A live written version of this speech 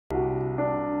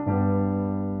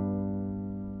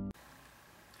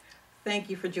thank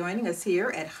you for joining us here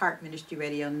at Heart Ministry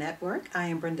Radio Network. I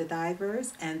am Brenda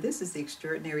Divers, and this is the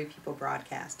Extraordinary People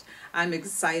broadcast. I'm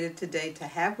excited today to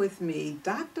have with me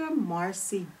Dr.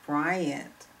 Marci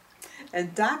Bryant.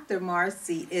 And Dr.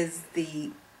 Marci is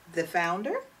the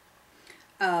founder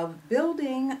of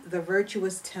Building the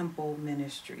Virtuous Temple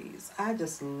Ministries. I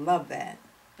just love that.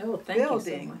 Oh, thank you so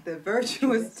Building much. the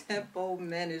Virtuous Temple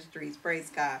Ministries.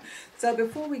 Praise God. So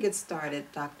before we get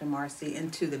started, Dr. Marci,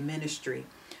 into the ministry,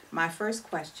 my first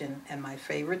question and my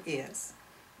favorite is,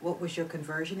 what was your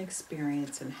conversion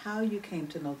experience and how you came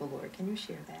to know the Lord? Can you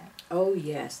share that? Oh,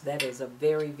 yes. That is a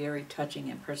very, very touching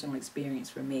and personal experience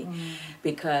for me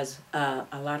because a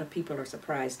lot of people are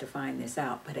surprised to find this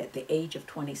out. But at the age of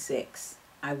 26,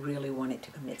 I really wanted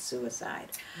to commit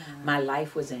suicide. My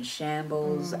life was in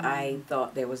shambles. I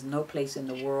thought there was no place in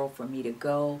the world for me to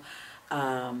go.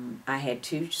 I had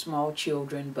two small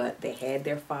children, but they had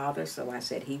their father, so I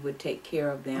said he would take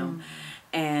care of them.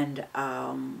 And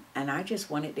I just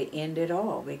wanted to end it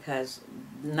all because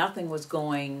nothing was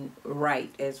going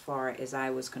right as far as I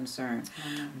was concerned.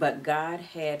 But God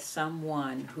had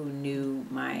someone who knew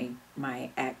my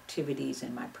activities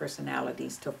and my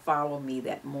personalities to follow me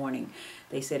that morning.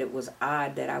 They said it was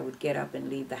odd that I would get up and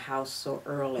leave the house so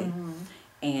early.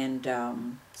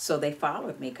 And so they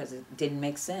followed me because it didn't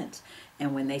make sense.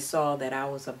 And when they saw that I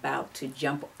was about to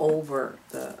jump over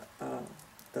the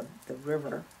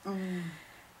river,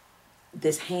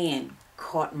 this hand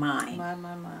caught mine. My.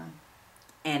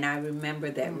 And I remember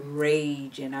that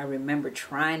rage, and I remember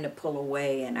trying to pull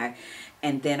away,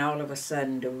 and then all of a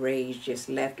sudden the rage just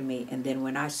left me. And then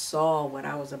when I saw what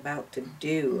I was about to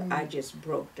do, I just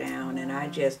broke down, and I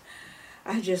just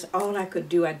all I could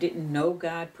do, I didn't know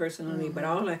God personally, but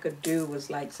all I could do was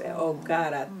like say, oh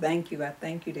God, I thank you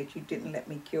that you didn't let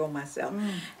me kill myself.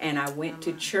 And I went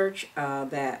to church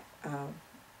that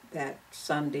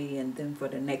Sunday, and then for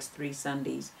the next 3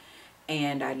 Sundays,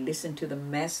 and I listened to the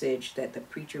message that the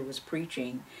preacher was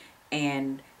preaching,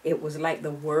 and it was like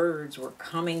the words were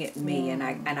coming at me, and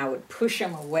I would push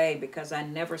them away because I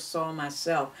never saw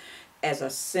myself as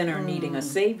a sinner needing a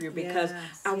savior, because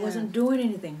I wasn't doing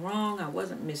anything wrong. I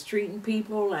wasn't mistreating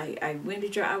people. I went to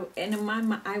church, and in my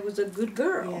mind I was a good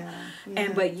girl.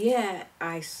 And but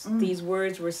these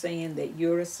words were saying that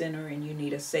you're a sinner and you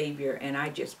need a savior, and I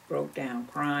just broke down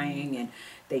crying, and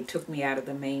they took me out of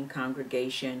the main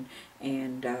congregation,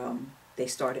 and they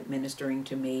started ministering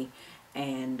to me,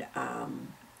 and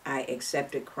I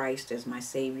accepted Christ as my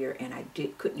Savior, and I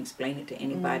couldn't explain it to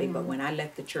anybody. But when I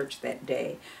left the church that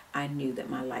day, I knew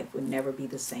that my life would never be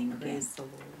the same again. Praise the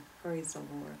Lord. Praise the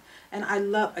Lord. And I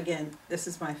love, again, this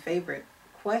is my favorite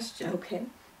question. Okay.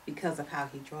 Because of how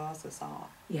He draws us all.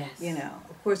 Yes. You know,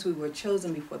 of course we were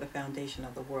chosen before the foundation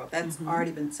of the world. That's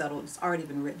already been settled. It's already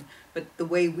been written. But the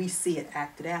way we see it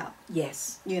acted out.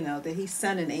 Yes. You know, that He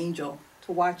sent an angel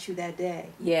to watch you that day.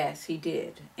 Yes, He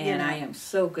did. And I am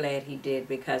so glad He did,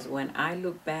 because when I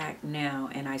look back now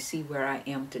and I see where I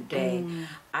am today,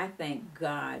 I thank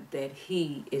God that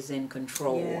He is in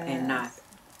control and not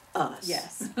us.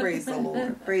 Yes, praise the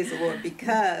Lord. Praise the Lord,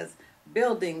 because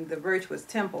building the virtuous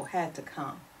temple had to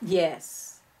come.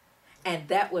 Yes. And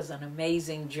that was an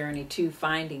amazing journey too,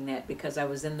 finding that, because I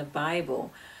was in the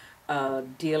Bible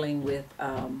dealing with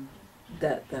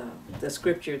the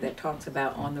scripture that talks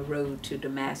about on the road to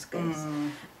Damascus,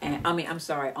 and on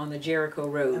the Jericho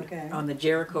road, on the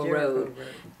Jericho road,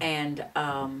 and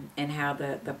how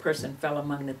the person fell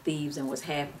among the thieves and was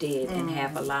half dead and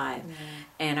half alive.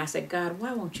 And I said, God,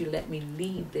 why won't you let me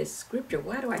leave this scripture?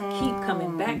 Why do I keep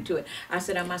coming back to it? I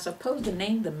said, am I supposed to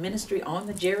name the ministry On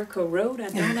the Jericho Road? I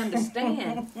don't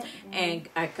understand. And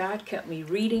God kept me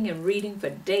reading and reading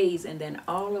for days, and then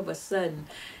all of a sudden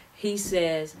He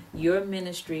says, your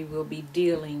ministry will be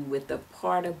dealing with the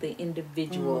part of the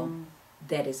individual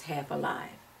that is half alive.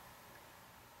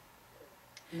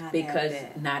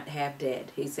 Not half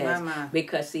dead. He says,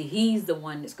 because see, He's the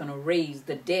one that's going to raise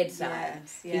the dead side.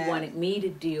 He wanted me to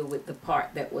deal with the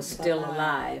part that was still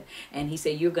alive. And He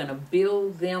said, you're going to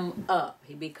build them up,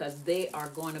 because they are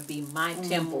going to be my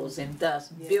temples, and thus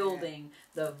building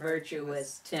the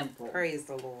virtuous temple. Praise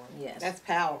the Lord. Yes. That's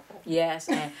powerful. Yes.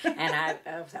 And I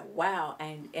was like, wow.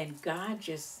 And God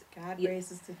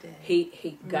raises the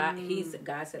dead.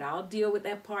 God said, I'll deal with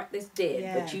that part that's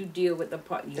dead, but you deal with the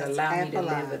part, you allow me to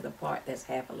live with the part that's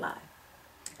half alive.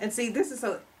 And see, this is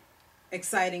so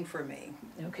exciting for me.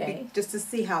 Okay. Just to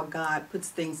see how God puts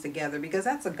things together, because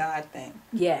that's a God thing.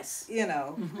 Yes. You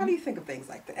know, how do you think of things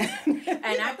like that?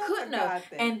 And I couldn't have.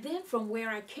 And then from where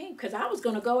I came, because I was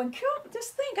going to go and kill,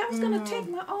 just think, I was going to take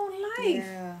my own life.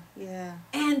 Yeah, yeah.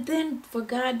 And then for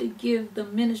God to give the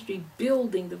ministry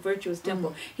building the virtuous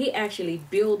temple, he actually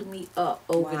built me up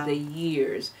over the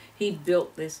years. He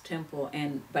built this temple,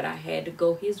 but I had to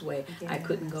go his way. Yes. I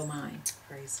couldn't go mine.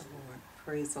 Praise the Lord.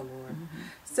 Praise the Lord.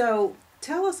 So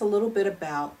tell us a little bit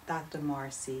about Dr.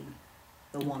 Marci,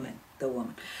 the woman. The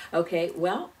woman. Okay,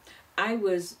 well, I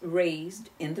was raised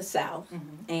in the South,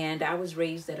 and I was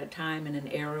raised at a time in an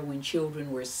era when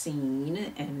children were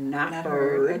seen and not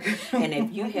heard. And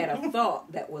if you had a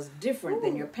thought that was different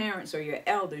than your parents or your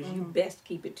elders, you best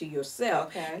keep it to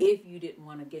yourself if you didn't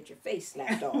want to get your face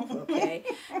slapped off, okay?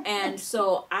 And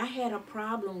so I had a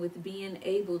problem with being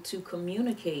able to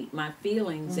communicate my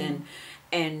feelings and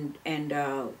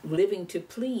living to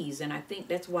please. And I think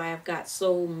that's why I've got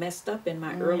so messed up in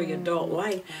my early adult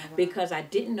life, because I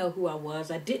didn't know who I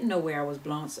was. I didn't know where I was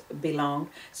belonged.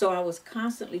 So I was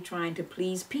constantly trying to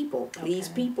please people,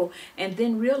 and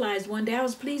then realized one day I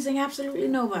was pleasing absolutely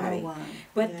nobody. No one.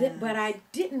 But I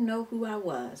didn't know who I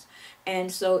was.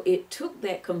 And so it took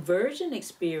that conversion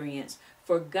experience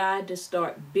for God to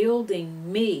start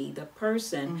building me, the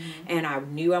person, and I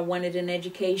knew I wanted an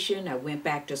education. I went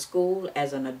back to school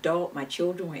as an adult. My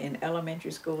children were in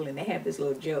elementary school, and they have this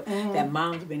little joke that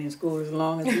mom's been in school as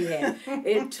long as we have.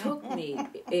 It took me,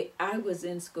 I was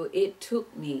in school, it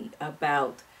took me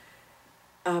about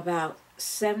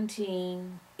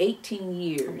 17, 18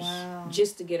 years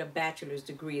just to get a bachelor's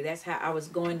degree. That's how I was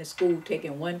going to school,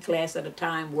 taking one class at a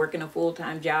time, working a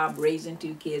full-time job, raising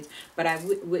 2 kids. But I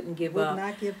wouldn't give up.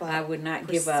 I would not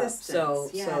give up.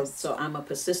 So I'm a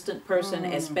persistent person,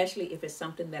 especially if it's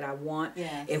something that I want.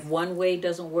 Yes. If one way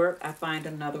doesn't work, I find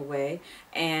another way.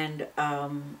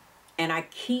 And I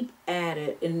keep at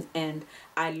it, and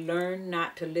I learned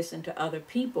not to listen to other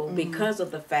people because of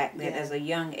the fact that as a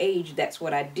young age, that's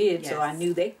what I did. So I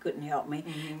knew they couldn't help me.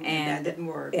 And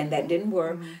that didn't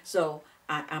work. So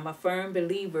I'm a firm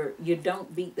believer, you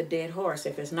don't beat the dead horse.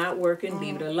 If it's not working,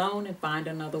 leave it alone and find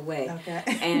another way. Okay.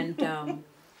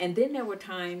 And then there were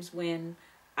times when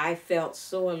I felt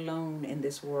so alone in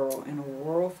this world, in a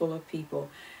world full of people,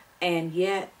 and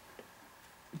yet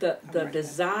the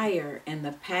desire and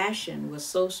the passion was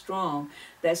so strong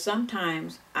that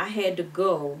sometimes I had to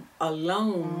go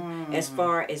alone as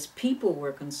far as people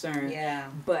were concerned. Yeah.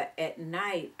 But at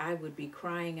night I would be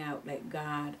crying out like,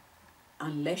 God,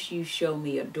 unless you show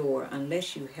me a door,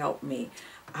 unless you help me,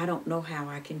 I don't know how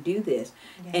I can do this.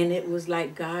 Yeah. And it was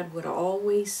like God would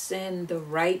always send the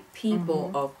right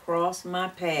people across my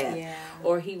path,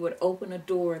 or he would open a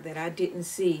door that I didn't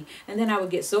see. And then I would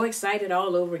get so excited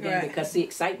all over again because the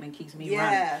excitement keeps me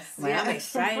running. When I'm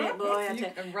excited, boy,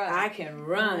 I can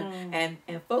run. And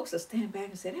folks will stand back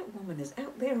and say, that woman is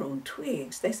out there on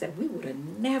twigs. They said, we would have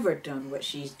never done what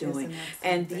she's doing.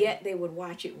 And yet they would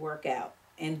watch it work out.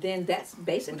 And then that's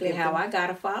basically how I got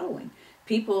a following.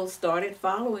 People started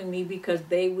following me because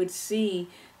they would see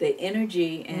the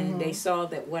energy and they saw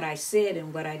that what I said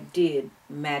and what I did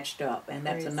matched up. And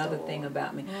that's another thing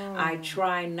about me. I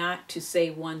try not to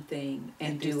say one thing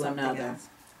and do another. Else.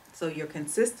 So your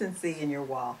consistency in your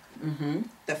walk,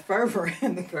 the fervor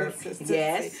and the consistency.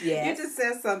 Yes. You just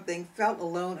said something, felt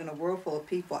alone in a world full of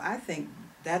people. I think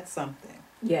that's something.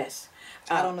 Yes.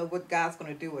 I don't know what God's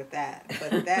going to do with that,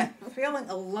 but that feeling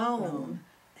alone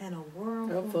in a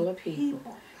world full of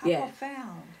people. How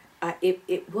profound.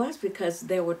 It was because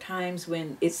there were times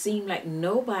when it seemed like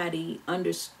nobody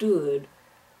understood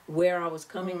where I was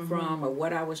coming from or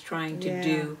what I was trying to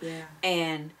do. Yeah.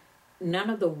 And none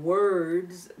of the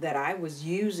words that I was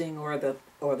using or the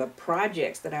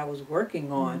projects that I was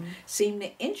working on seemed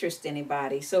to interest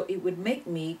anybody. So it would make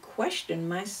me question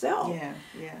myself.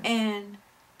 Yeah. And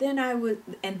then I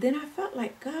felt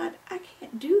like, God, I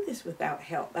can't do this without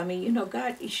help. I mean,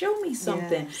 God, show me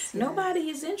something. Yes.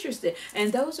 Nobody is interested.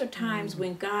 And those are times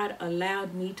when God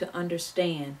allowed me to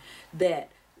understand that,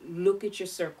 look at your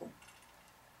circle.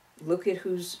 Look at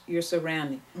who's you're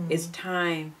surrounding. It's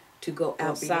time to go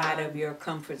outside of your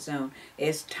comfort zone.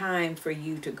 It's time for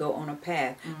you to go on a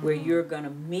path where you're going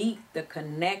to meet the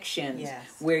connections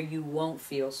where you won't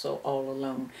feel so all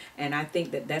alone. And I think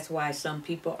that that's why some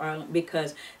people are,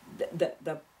 because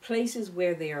the places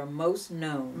where they are most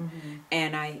known,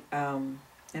 and I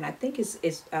think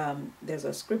it's there's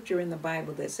a scripture in the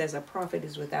Bible that says a prophet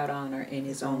is without honor in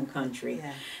his own country.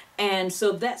 And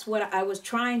so that's what I was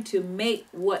trying to make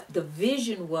what the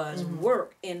vision was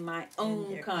work in my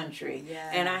own country.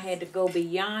 Yes. And I had to go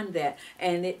beyond that.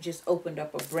 And it just opened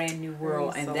up a brand new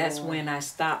world. Praise and the that's Lord. when I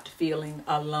stopped feeling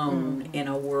alone in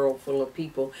a world full of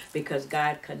people, because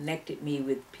God connected me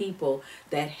with people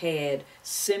that had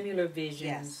similar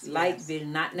visions,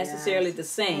 vision, not necessarily the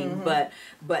same, but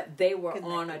they were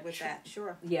on a with that.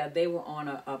 Sure. yeah, they were on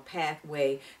a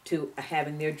pathway to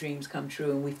having their dreams come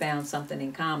true, and we found something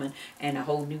in common, and a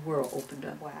whole new world opened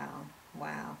up. Wow.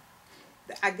 Wow.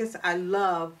 I guess I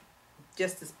love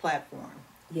just this platform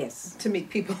Yes. to meet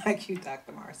people like you,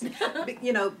 Dr. Marci.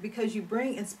 You know, because you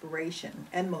bring inspiration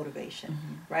and motivation,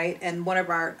 right? And one of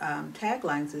our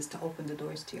taglines is to open the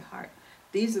doors to your heart.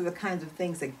 These are the kinds of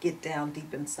things that get down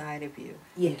deep inside of you.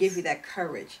 Yes. Give you that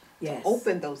courage Yes. to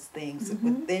open those things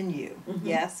within you.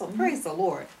 Yes. So praise the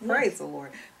Lord. Praise the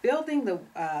Lord. Building the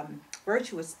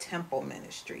Virtuous Temple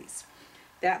Ministries.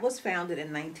 That was founded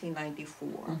in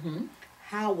 1994.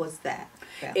 How was that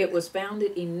founded? It was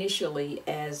founded initially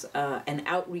as an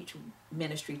outreach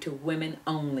ministry to women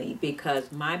only,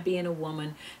 because my being a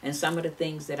woman and some of the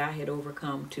things that I had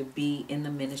overcome to be in the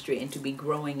ministry and to be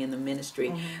growing in the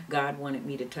ministry, God wanted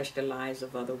me to touch the lives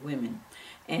of other women.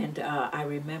 And I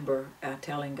remember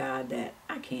telling God that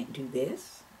I can't do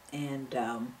this.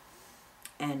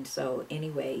 And so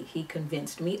anyway, he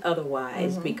convinced me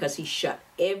otherwise, because he shut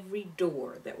every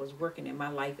door that was working in my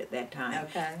life at that time,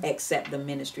 except the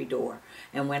ministry door.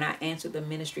 And when I answered the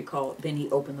ministry call, then he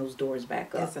opened those doors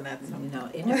back up. Isn't that something? You know,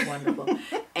 isn't it wonderful?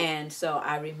 And so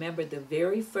I remember the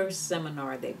very first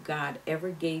seminar that God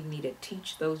ever gave me to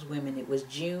teach those women. It was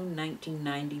June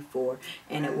 1994,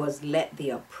 and it was Let the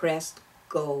Oppressed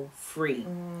Go Free.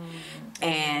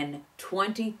 And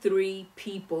 23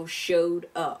 people showed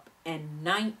up. And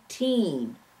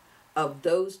 19 of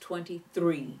those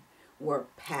 23 were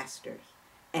pastors.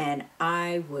 And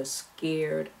I was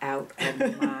scared out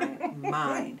of my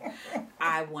mind.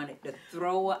 I wanted to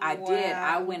throw up. I did.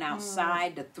 I went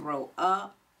outside to throw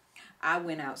up. I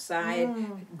went outside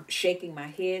shaking my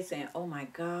head saying, oh my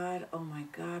God,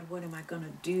 what am I going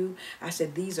to do? I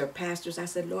said, these are pastors. I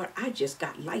said, Lord, I just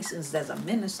got licensed as a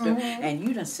minister, and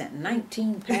you done sent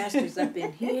 19 pastors up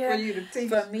in here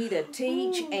for me to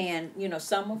teach. And, you know,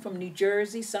 some were from New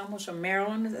Jersey, some was from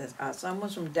Maryland, some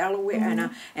was from Delaware.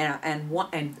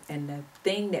 And the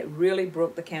thing that really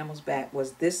broke the camel's back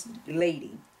was this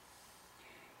lady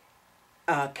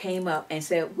came up and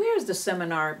said, where's the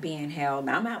seminar being held?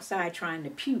 Now, I'm outside trying to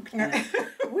puke.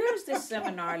 Where's this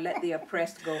seminar, Let the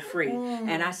Oppressed Go Free?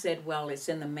 And I said, well, it's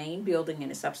in the main building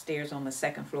and it's upstairs on the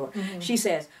second floor. She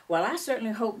says, well, I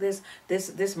certainly hope this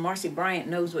Marci Bryant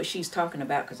knows what she's talking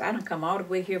about, because I done come all the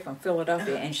way here from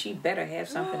Philadelphia and she better have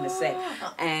something to say.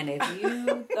 And if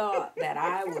you thought that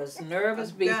I was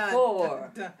nervous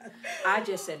before, I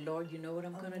just said, Lord, you know what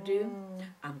I'm going to do?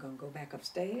 I'm going to go back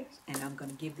upstairs and I'm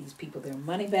going to give these people their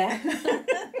money back.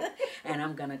 And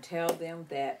I'm going to tell them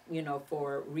that, you know,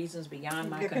 for reasons beyond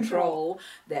my control,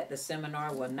 that the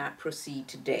seminar will not proceed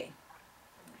today.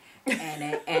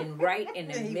 And right in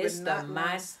the midst of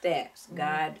my steps,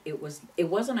 God, it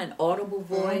wasn't an audible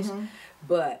voice,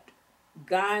 but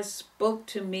God spoke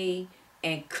to me,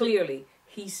 and clearly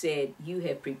he said, you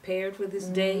have prepared for this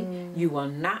day. You will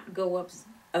not go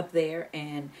up there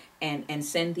and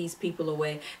send these people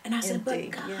away. And I said,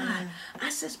 but God, I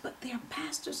says, but they're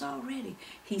pastors already.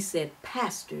 He said,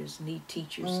 pastors need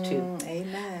teachers too.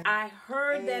 Amen. I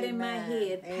heard that in my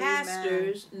head.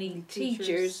 Pastors need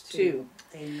teachers too.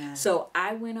 Amen. So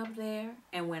I went up there,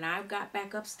 and when I got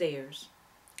back upstairs,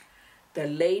 the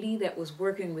lady that was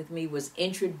working with me was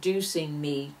introducing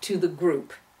me to the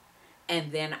group.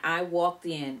 And then I walked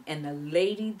in, and the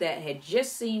lady that had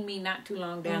just seen me not too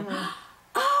long down, oh,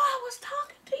 I was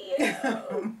talking to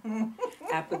you.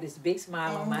 I put this big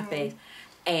smile on my face.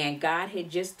 And God had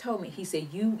just told me, he said,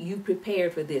 you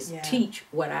prepared for this. Yeah. Teach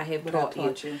what I have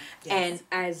taught you. Yes. And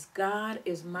as God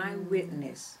is my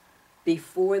witness,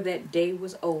 before that day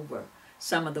was over,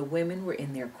 some of the women were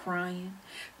in there crying.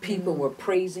 People were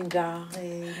praising God.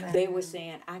 Amen. They were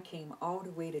saying, I came all the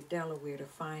way to Delaware to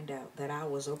find out that I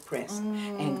was oppressed.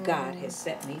 And God has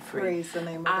set me free. Praise the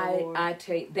name of the Lord. I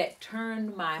tell you, that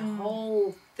turned my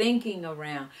whole thinking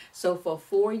around. So for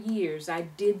 4 years, I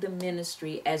did the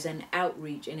ministry as an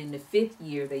outreach. And in the 5th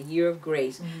year, the year of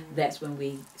grace, that's when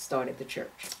we started the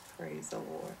church. Praise the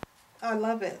Lord. I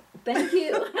love it. Thank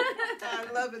you. I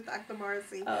love it, Dr.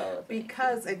 Marci. Oh,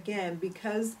 because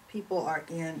people are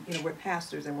in, you know, we're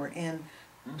pastors and we're in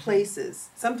places.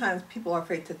 Sometimes people are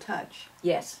afraid to touch.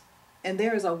 Yes. And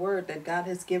there is a word that God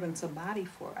has given somebody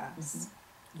for us.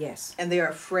 Yes. And they're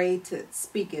afraid to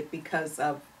speak it because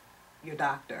of your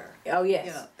doctor. Oh, yes.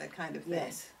 You know, that kind of thing.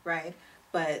 Yes. Right?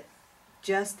 But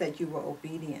just that you were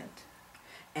obedient.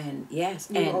 And yes,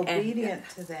 You were and obedient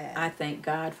to that. I thank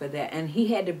God for that. And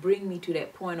he had to bring me to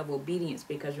that point of obedience,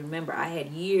 because remember, I had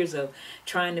years of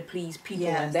trying to please people,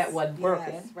 and that wasn't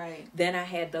working. Yes, right. Then I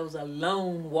had those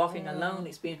walking alone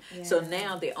experience. Yeah. So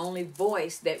now the only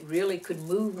voice that really could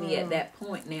move me at that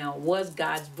point now was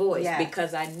God's voice,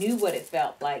 because I knew what it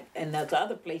felt like in those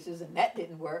other places, and that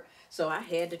didn't work. So I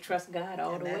had to trust God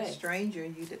all the way. That stranger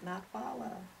you did not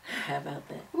follow. How about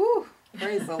that? Woo!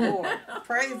 Praise the Lord.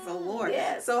 Praise the Lord.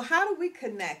 Yes. So how do we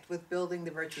connect with Building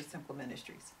the Virtuous Temple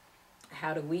Ministries?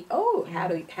 How do we, how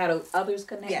do others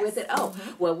connect with it?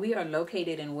 Well, we are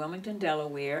located in Wilmington,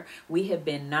 Delaware. We have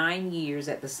been 9 years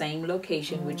at the same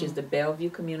location, which is the Bellevue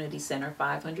Community Center,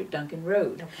 500 Duncan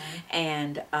Road. Okay.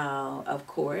 And, of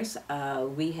course,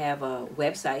 we have a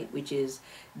website, which is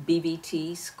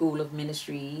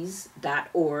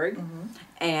bbtschoolofministries.org,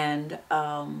 and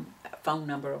phone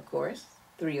number, of course,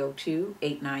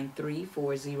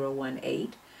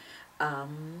 302-893-4018.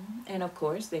 And of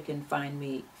course, they can find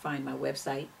my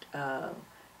website,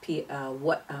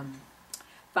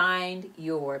 Find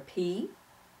Your P,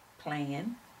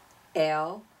 Plan,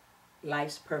 L,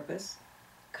 Life's Purpose,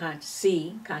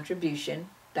 C,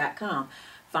 Contribution.com,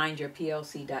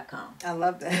 FindYourPLC.com. I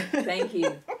love that. Thank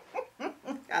you.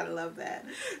 I love that.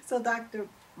 So, Dr.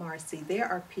 Marci, there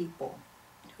are people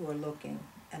who are looking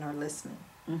and are listening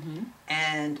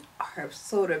and have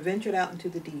sort of ventured out into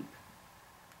the deep.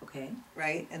 Okay.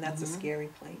 Right? And that's a scary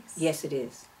place. Yes, it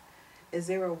is. Is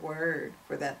there a word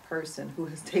for that person who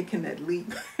has taken that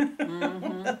leap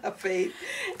of faith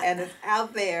and is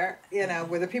out there, you know,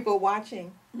 where the people are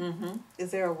watching?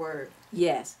 Is there a word?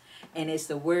 Yes. And it's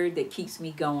the word that keeps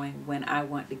me going when I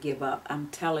want to give up. I'm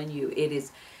telling you, it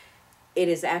is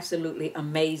absolutely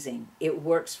amazing. It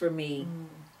works for me.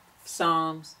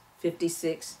 Psalms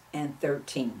 56 and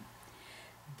 13.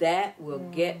 That will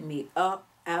get me up,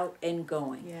 out, and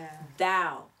going. Yeah.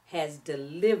 Thou hast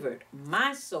delivered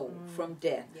my soul from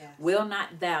death. Yes. Will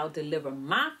not thou deliver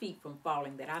my feet from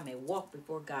falling, that I may walk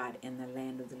before God in the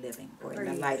land of the living, or in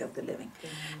the light of the living.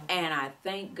 And I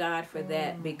thank God for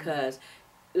that, because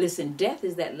listen, death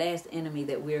is that last enemy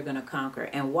that we're going to conquer.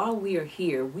 And while we are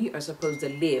here, we are supposed to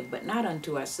live, but not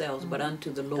unto ourselves, but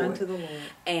unto the Lord. Unto the Lord.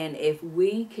 And if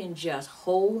we can just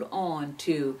hold on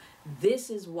to, this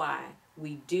is why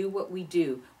we do what we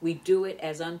do it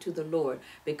as unto the Lord.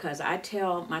 Because I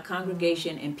tell my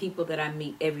congregation and people that I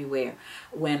meet everywhere,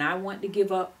 when I want to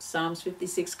give up, Psalms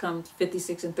 56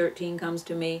 and 13 comes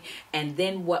to me. And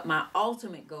then what my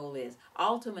ultimate goal is,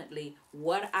 ultimately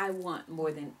what I want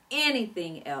more than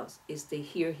anything else, is to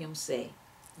hear him say,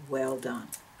 well done.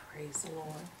 Praise the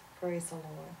Lord. Praise the Lord.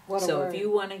 What a So word. if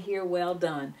you want to hear well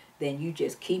done, then you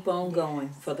just keep on going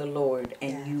for the Lord,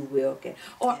 and you will get,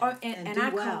 and do I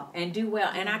well. call, and do well.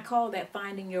 And I call that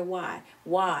finding your why.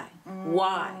 Why?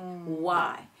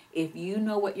 If you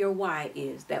know what your why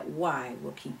is, that why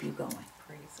will keep you going.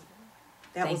 Praise the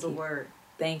Lord. That was a word.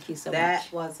 Thank you so much. That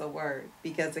was a word,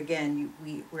 because again,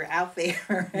 we're out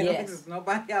there. Yes. There's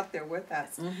nobody out there with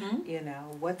us. You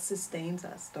know, what sustains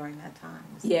us during that time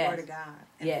is the Yes. Word of God.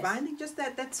 And Yes. finding just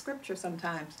that scripture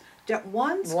sometimes. Just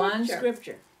one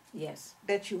scripture. Yes.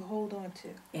 that you hold on to.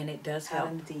 And it does Out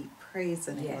help. in deep. Praise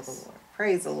the name Yes. of the Lord.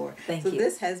 Praise the Lord. Thank so you.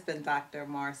 this has been Dr.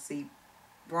 Marci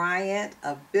Bryant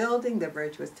of Building the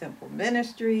Virtuous Temple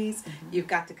Ministries. You've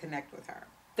got to connect with her.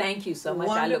 Thank you so much.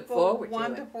 I look forward to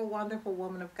it. Wonderful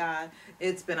woman of God.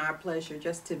 It's been our pleasure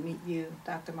just to meet you,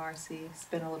 Dr. Marci,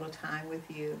 spend a little time with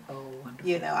you. Oh, wonderful.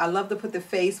 You know, I love to put the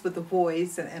face with the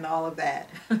voice and all of that.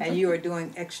 And you are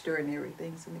doing extraordinary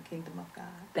things in the kingdom of God.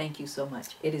 Thank you so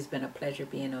much. It has been a pleasure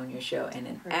being on your show, and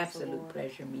an Praise the absolute Lord.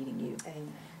 pleasure meeting you.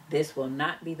 Amen. This will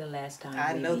not be the last time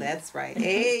I we know meet. that's right.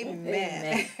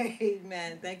 Amen.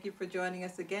 Amen. Thank you for joining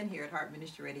us again here at Heart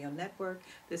Ministry Radio Network.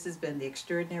 This has been the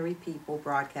Extraordinary People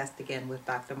broadcast again with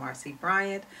Dr. Marci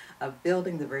Bryant of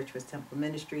Building the Virtuous Temple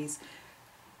Ministries.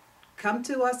 Come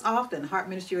to us often,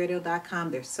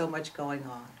 heartministryradio.com. There's so much going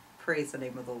on. Praise the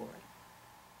name of the Lord.